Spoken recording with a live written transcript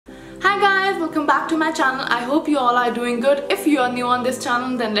Hi guys, welcome back to my channel. I hope you all are doing good. If you are new on this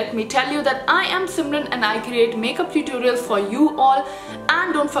channel, then let me tell you that I am Simran and I create makeup tutorials for you all,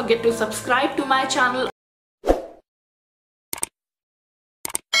 and don't forget to subscribe to my channel.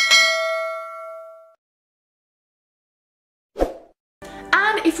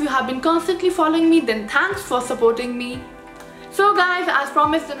 And if you have been constantly following me, then thanks for supporting me. So guys, as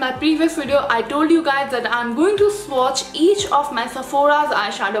promised in my previous video, I told you guys that I'm going to swatch each of my Sephora's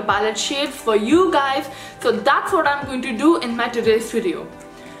eyeshadow palette shades for you guys. So that's what I'm going to do in my today's video.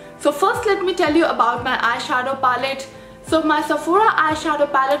 So first let me tell you about my eyeshadow palette. So my Sephora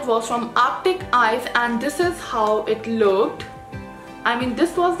eyeshadow palette was from Arctic Eyes, and this is how it looked. I mean,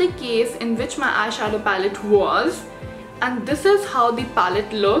 this was the case in which my eyeshadow palette was, and this is how the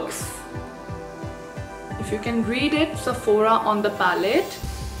palette looks. If you can read it, Sephora on the palette,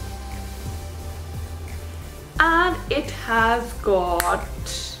 and it has got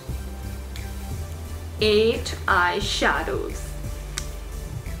 8 eyeshadows.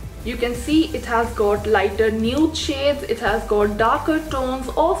 You can see it has got lighter nude shades, it has got darker tones,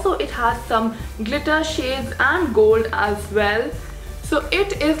 also it has some glitter shades and gold as well. So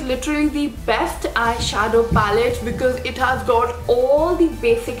it is literally the best eyeshadow palette because it has got all the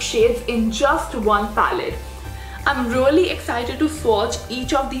basic shades in just one palette. I'm really excited to swatch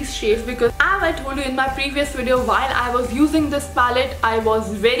each of these shades because, as I told you in my previous video, while I was using this palette, I was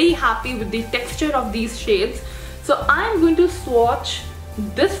very happy with the texture of these shades. So I'm going to swatch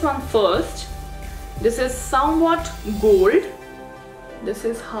this one first. This is somewhat gold. This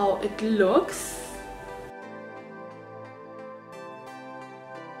is how it looks.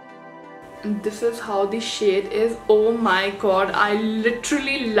 And this is how the shade is. Oh my god, I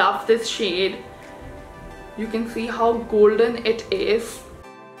literally love this shade. You can see how golden it is.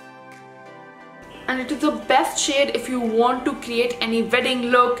 And it is the best shade if you want to create any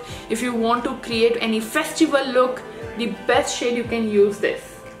wedding look, if you want to create any festival look, the best shade you can use this.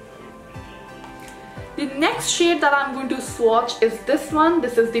 The next shade that I'm going to swatch is this one.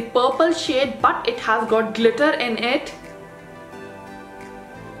 This is the purple shade, but it has got glitter in it.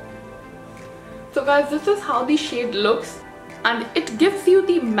 So guys, this is how the shade looks, and it gives you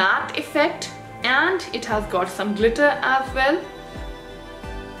the matte effect, and it has got some glitter as well.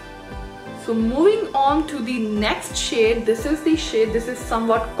 So moving on to the next shade, this is the shade, this is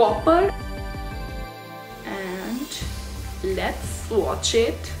somewhat copper, and let's swatch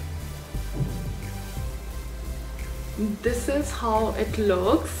it. This is how it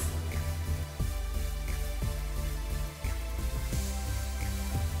looks.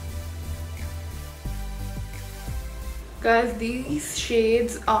 Guys, these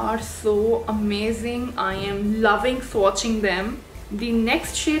shades are so amazing. I am loving swatching them. The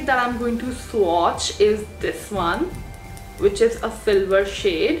next shade that I'm going to swatch is this one, which is a silver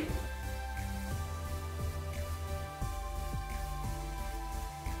shade.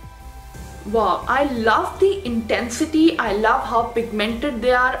 Wow, I love the intensity. I love how pigmented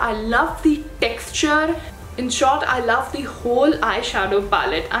they are. I love the texture. In short, I love the whole eyeshadow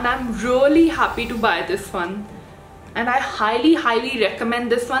palette, and I'm really happy to buy this one. And I highly recommend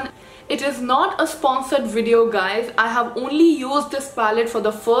this one. It is not a sponsored video, guys. I have only used this palette for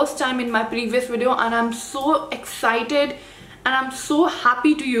the first time in my previous video, and I'm so excited and I'm so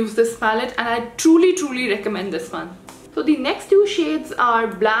happy to use this palette, and I truly recommend this one. So the next two shades are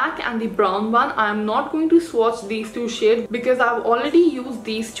black and the brown one. I am not going to swatch these two shades because I've already used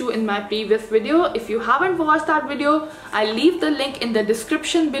these two in my previous video. If you haven't watched that video, I'll leave the link in the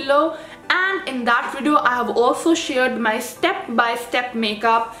description below. And in that video, I have also shared my step-by-step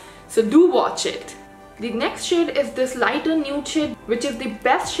makeup, so do watch it. The next shade is this lighter nude shade, which is the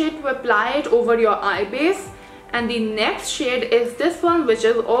best shade to apply it over your eye base. And the next shade is this one, which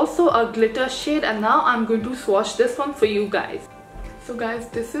is also a glitter shade, and now I'm going to swatch this one for you guys. So guys,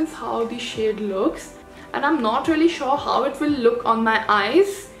 this is how the shade looks, and I'm not really sure how it will look on my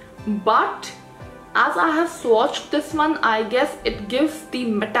eyes, but as I have swatched this one, I guess it gives the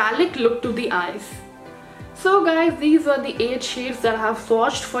metallic look to the eyes. So guys, these were the 8 shades that I have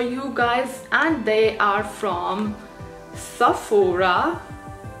swatched for you guys, and they are from Sephora.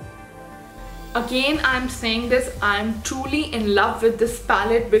 Again, I'm saying this, I'm truly in love with this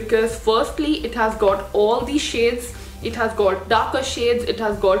palette because firstly, it has got all the shades. It has got darker shades, it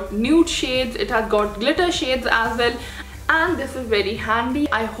has got nude shades, it has got glitter shades as well. And this is very handy.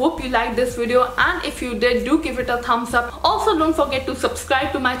 I hope you liked this video, and if you did, do give it a thumbs up. Also, don't forget to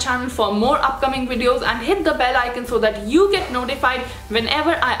subscribe to my channel for more upcoming videos and hit the bell icon so that you get notified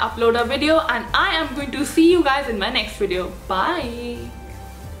whenever I upload a video, and I am going to see you guys in my next video. Bye!